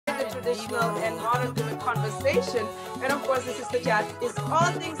traditional and modern women conversation. And of course, the Sister Chat is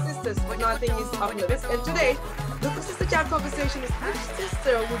all things sisters, but nothing is off limits. And today, the Sister Chat conversation is which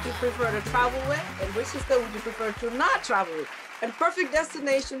sister would you prefer to travel with, and which sister would you prefer to not travel with? And perfect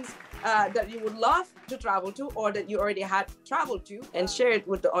destinations that you would love to travel to, or that you already had traveled to, and share it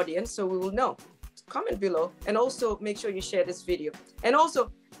with the audience so we will know. Comment below, and also make sure you share this video. And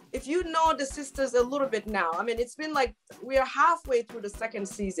also, if you know the sisters a little bit now, I mean, it's been like we are halfway through the second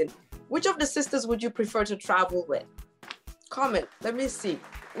season. Which of the sisters would you prefer to travel with? Comment. Let me see.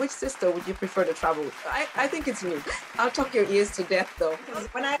 Which sister would you prefer to travel with? I think it's me. I'll talk your ears to death, though.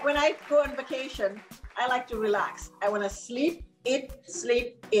 When I go on vacation, I like to relax. I want to sleep, eat,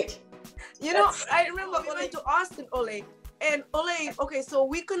 sleep, eat. You know, I remember we went to Austin, Ole. And Ole, okay, so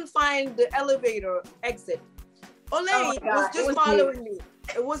we couldn't find the elevator exit. Ole was just following me.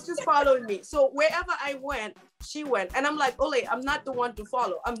 It was just following me. So wherever I went, she went. And I'm like, Ole, I'm not the one to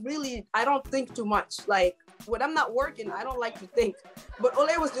follow. I don't think too much. Like, when I'm not working, I don't like to think. But Ole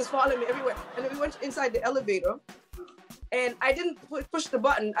was just following me everywhere. And then we went inside the elevator. And I didn't push the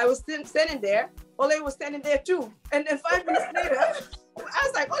button. I was standing there. Ole was standing there too. And then 5 minutes later, I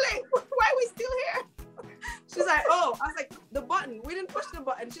was like, Ole, why are we still here? She's like, oh, I was like, the button. We didn't push the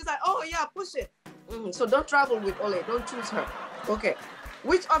button. She's like, oh, yeah, push it. So don't travel with Ole. Don't choose her. Okay.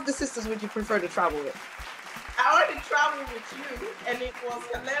 Which of the sisters would you prefer to travel with? I already traveled with you, and it was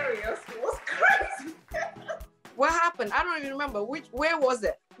hilarious. It was crazy. What happened? I don't even remember. Where was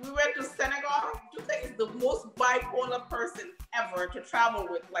it? We went to Senegal. Juka is the most bipolar person ever to travel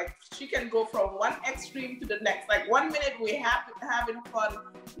with. Like, she can go from one extreme to the next. Like, 1 minute we're having fun,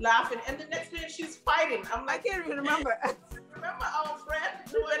 laughing, and the next minute she's fighting. I'm like, I can't even remember. Remember our friend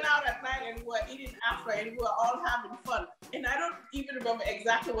who went out at night and we were eating after, and we were all having fun. And I don't even remember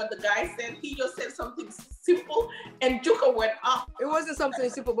exactly what the guy said. He just said something simple, and Juka went up. It wasn't something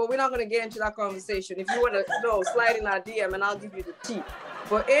simple, but we're not going to get into that conversation. If you want to know, slide in our DM and I'll give you the tea.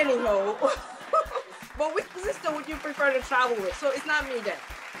 But anyhow, but which sister would you prefer to travel with? So it's not me then.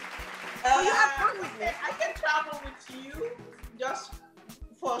 So you have fun with me. I can travel with you just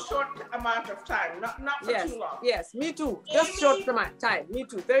for a short amount of time, not for too long. Yes, me too. Just short time. Me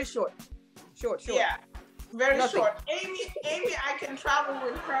too. Very short. Short. Yeah, very short. Amy, I can travel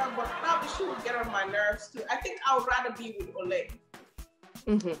with her, but probably she would get on my nerves too. I think I would rather be with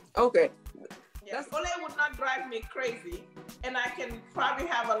Ole. Okay. Yes, Ole would not drive me crazy, and I can probably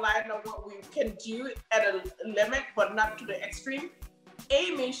have a line of what we can do at a limit, but not to the extreme.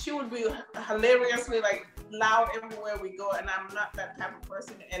 Amy, she would be hilariously like loud everywhere we go, and I'm not that type of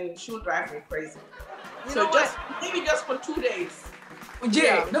person, and she would drive me crazy. Maybe just for 2 days.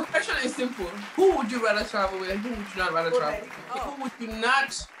 Jay, the question is simple. Who would you rather travel with, and who would you not rather travel with? Who would you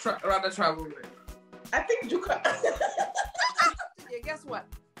not rather travel with? I think Juka. Yeah, guess what?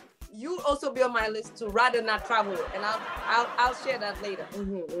 You also be on my list to rather not travel with, and I'll share that later.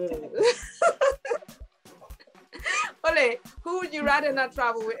 Ole, who would you rather not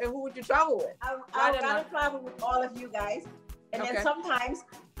travel with, and who would you travel with? I would rather travel with all of you guys, and then sometimes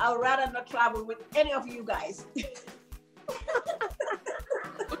I would rather not travel with any of you guys.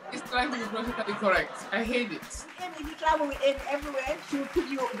 It's trying to be politically correct. I hate it. And if you travel with Amy everywhere, she will put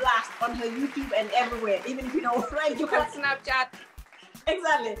you blast on her YouTube and everywhere, even if you don't right. You can Snapchat.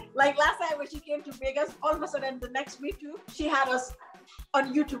 Exactly. Like last time when she came to Vegas, all of a sudden the next week too, she had us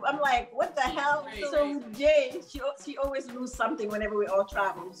on YouTube. I'm like, what the hell? So Jay, she always lose something whenever we all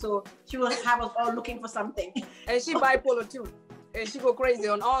travel. So she will have us all looking for something. And she bipolar too. And she go crazy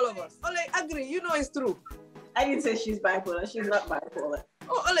on all of us. Ole, agree. You know it's true. I didn't say she's bipolar. She's not bipolar.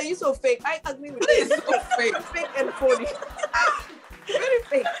 Oh, Ole, you so fake. I agree with you. So fake. Fake and phony. Very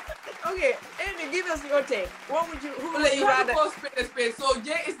fake. Okay, Amy, give us your take. What would you? Who would you rather? Space. So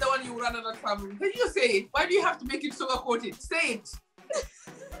Jay is the one you would rather not travel with. Can you just say it? Why do you have to make it sugar-coated? Say it.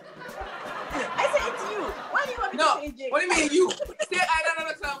 I say it's you. Why do you want me to say Jay? What do you mean you? Say I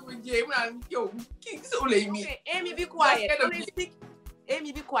rather travel with Jay. Yo, so lame me. Okay, Amy, be quiet. Ole, speak.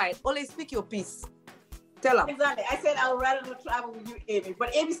 Amy, be quiet. Ole, speak your piece. Tell her. Exactly. I said I would rather not travel with you, Amy.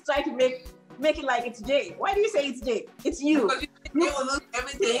 But Amy's trying to make it like it's Jay. Why do you say it's Jay? It's you. Because you will lose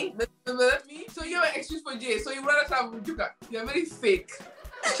everything. Me. So you're an excuse for Jay. So you rather travel with Juka. You're very fake.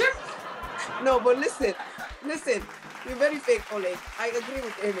 No, but listen. You're very fake, Ole. I agree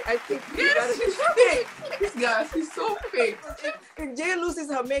with Amy. I think she's fake. This guy, she's so fake. If Jay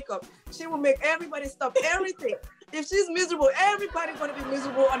loses her makeup, she will make everybody stop everything. If she's miserable, everybody's gonna be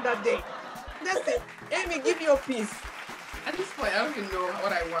miserable on that day. That's it. Amy, give me your piece. At this point, I don't even know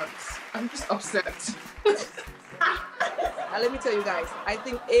what I want. I'm just upset. Let me tell you guys, I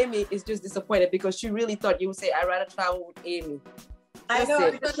think Amy is just disappointed because she really thought you would say, I'd rather travel with Amy. I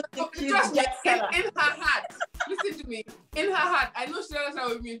know. Trust me, in her heart, listen to me. In her heart, I know she doesn't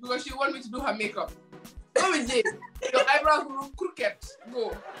with me because she wants me to do her makeup. Go with Jay. Your eyebrows will look crooked.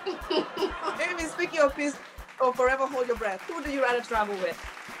 Go. Amy, speak your piece or forever hold your breath. Who do you rather travel with?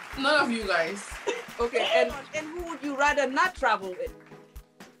 None of you guys. Okay, and who would you rather not travel with?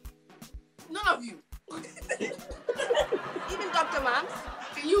 None of you. Even Dr. Mams?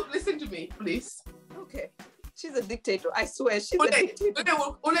 Can you listen to me, please? Okay. She's a dictator. I swear, she's a dictator.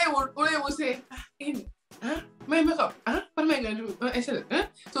 Ole will say, Amy, my makeup, what am I going to do? I said,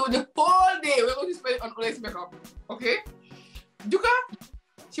 So the whole day, we're going to spend it on Ole's makeup, okay? Juka,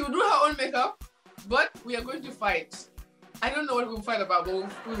 she will do her own makeup, but we are going to fight. I don't know what we'll fight about, but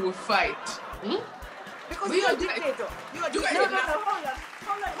we will fight. Because you're a dictator. You're a dictator. No, hold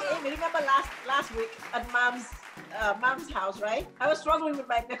on, Amy. Remember last week at Mom's house, right? I was struggling with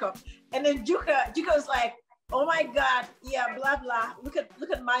my makeup, and then Juka was like, "Oh my God, yeah, blah blah. Look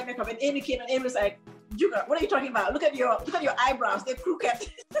at my makeup." And Amy came, and Amy was like, "Juka, what are you talking about? Look at your eyebrows. They're crooked."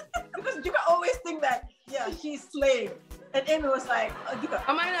 Because Juka always think that, yeah, she's slaying. And Amy was like, oh, Juka,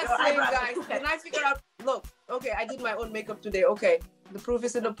 am I not slaying, guys? Can I figure out? Look, okay, I did my own makeup today. Okay. The proof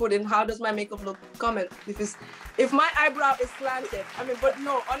is in the pudding. How does my makeup look? Comment if my eyebrow is slanted. I mean, but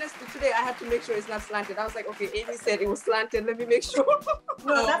no, honestly, today I had to make sure it's not slanted. I was like, okay, Amy said it was slanted. Let me make sure.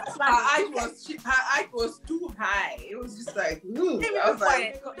 No, that's slanted. Her eye was too high. It was just like, Amy, I was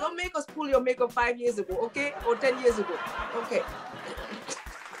like, don't make us pull your makeup 5 years ago, okay? Or 10 years ago. Okay.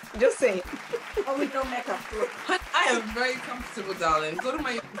 Just saying. Oh, with no makeup. I am very comfortable, darling. Go to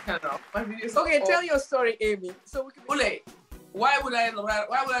my YouTube channel. My videos. Okay, tell your story, Amy. So we can. Ole, why would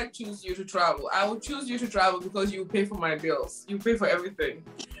I choose you to travel? I would choose you to travel because you pay for my bills. You pay for everything.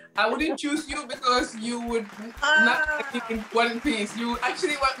 I wouldn't choose you because you would not let me in one piece. You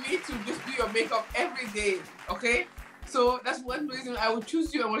actually want me to just do your makeup every day, okay? So that's one reason I would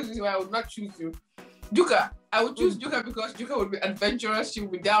choose you and one reason why I would not choose you. Juka, I would choose Juka because Juka would be adventurous. She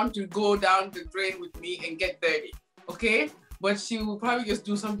would be down to go down the drain with me and get dirty, okay? But she will probably just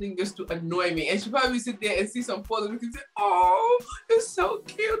do something just to annoy me. And she'll probably sit there and see some photos and say, oh, you're so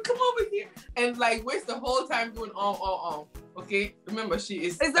cute, come over here. And like waste the whole time doing okay? Remember, she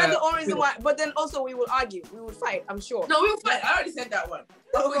is... Is that the only reason why? But then also we will argue. We will fight, I'm sure. No, we will fight. I already said that one.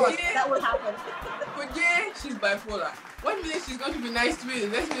 Of course, that will happen. But yeah, she's bipolar. 1 minute she's going to be nice to me, the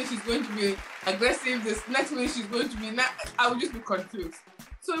next minute she's going to be aggressive, this next minute she's going to be not... I will just be confused.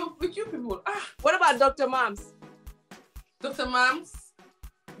 So with you people, What about Dr. Mams? Dr. Mams,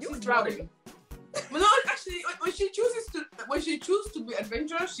 you travel. No, actually, when she chooses to be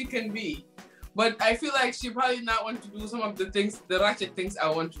adventurous, she can be. But I feel like she probably not want to do some of the ratchet things I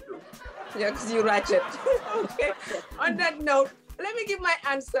want to do. Yeah, because you ratchet. Okay. On that note, let me give my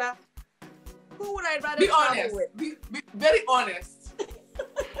answer. Who would I rather travel with? Be very honest.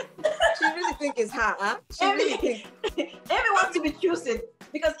 She really think it's her, huh? Amy wants to be chosen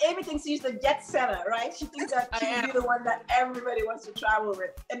because Amy thinks she's the jet setter, right? She thinks that she'll be the one that everybody wants to travel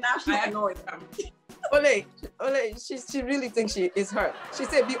with. And now she's annoyed. Ole, she really thinks she is her. She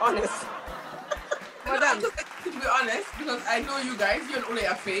said, be honest. Madam. To be honest, because I know you guys, you and Ole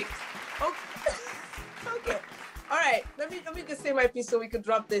are fake. Okay. All right. Let me just say my piece so we could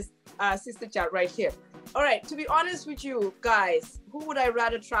drop this sister chat right here. All right. To be honest with you guys, who would I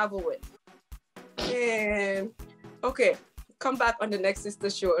rather travel with? And okay, come back on the next sister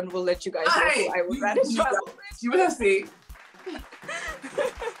show and we'll let you guys know who I would rather travel with. You will say.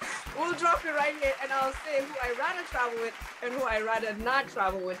 We'll drop it right here and I'll say who I rather travel with and who I rather not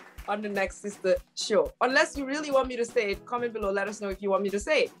travel with on the next sister show. Unless you really want me to say it, comment below, let us know if you want me to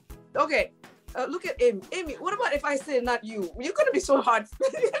say it. Okay, look at Amy. Amy, what about if I say not you? You're gonna be so hard.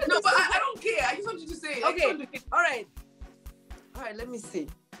 No, but I don't care. I just want you to say it. Okay, all right, let me see.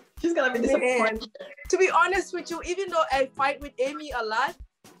 She's gonna be disappointed. To be honest with you, even though I fight with Amy a lot,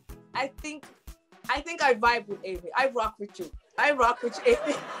 I think I vibe with Amy. I rock with you. I rock with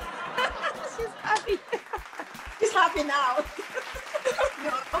Amy. She's happy. She's happy now.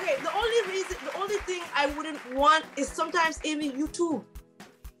 No, okay, the only thing I wouldn't want is sometimes, Amy, you too.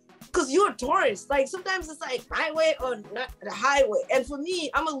 Because you're a Taurus. Like sometimes it's like highway or not the highway. And for me,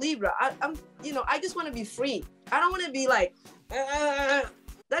 I'm a Libra. I just want to be free. I don't want to be like,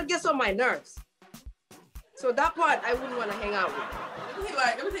 that gets on my nerves. So that part I wouldn't want to hang out with.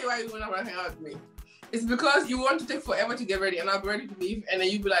 Let me tell you why you wouldn't want to hang out with me. It's because you want to take forever to get ready and I'll be ready to leave and then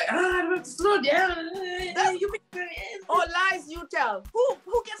you'd be like, I have to slow down. Or lies you tell.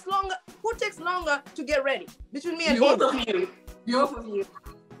 Who takes longer to get ready? Between me and both of you. Both of you.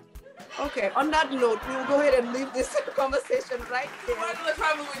 Okay, on that note, we'll go ahead and leave this conversation right here. Rather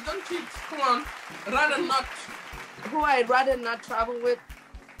travel with, don't cheat. Come on. Rather not. who I'd rather not travel with.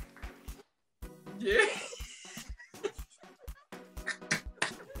 Yeah.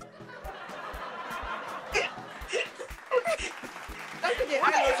 That's okay.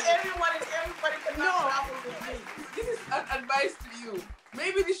 Everybody cannot travel with me. This is an advice to you.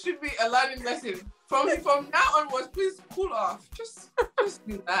 Maybe this should be a learning lesson. From now onwards, please cool off. Just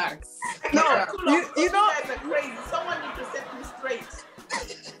relax. No, you know, you guys are crazy. Someone needs to set me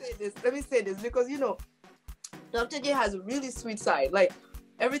straight. Let me say this because Dr. J has a really sweet side. Like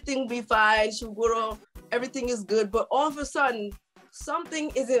everything be fine, she'll go, everything is good, but all of a sudden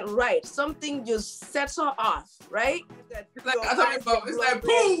something isn't right. Something just sets her off, right? It's like atomic bomb. It's like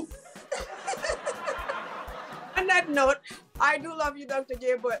boom. On that note, I do love you, Dr.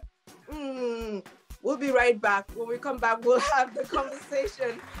 J, but we'll be right back. When we come back, we'll have the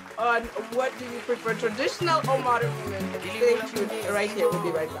conversation on what do you prefer, traditional or modern women. Stay tuned right here. We'll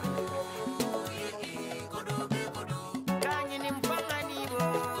be right back.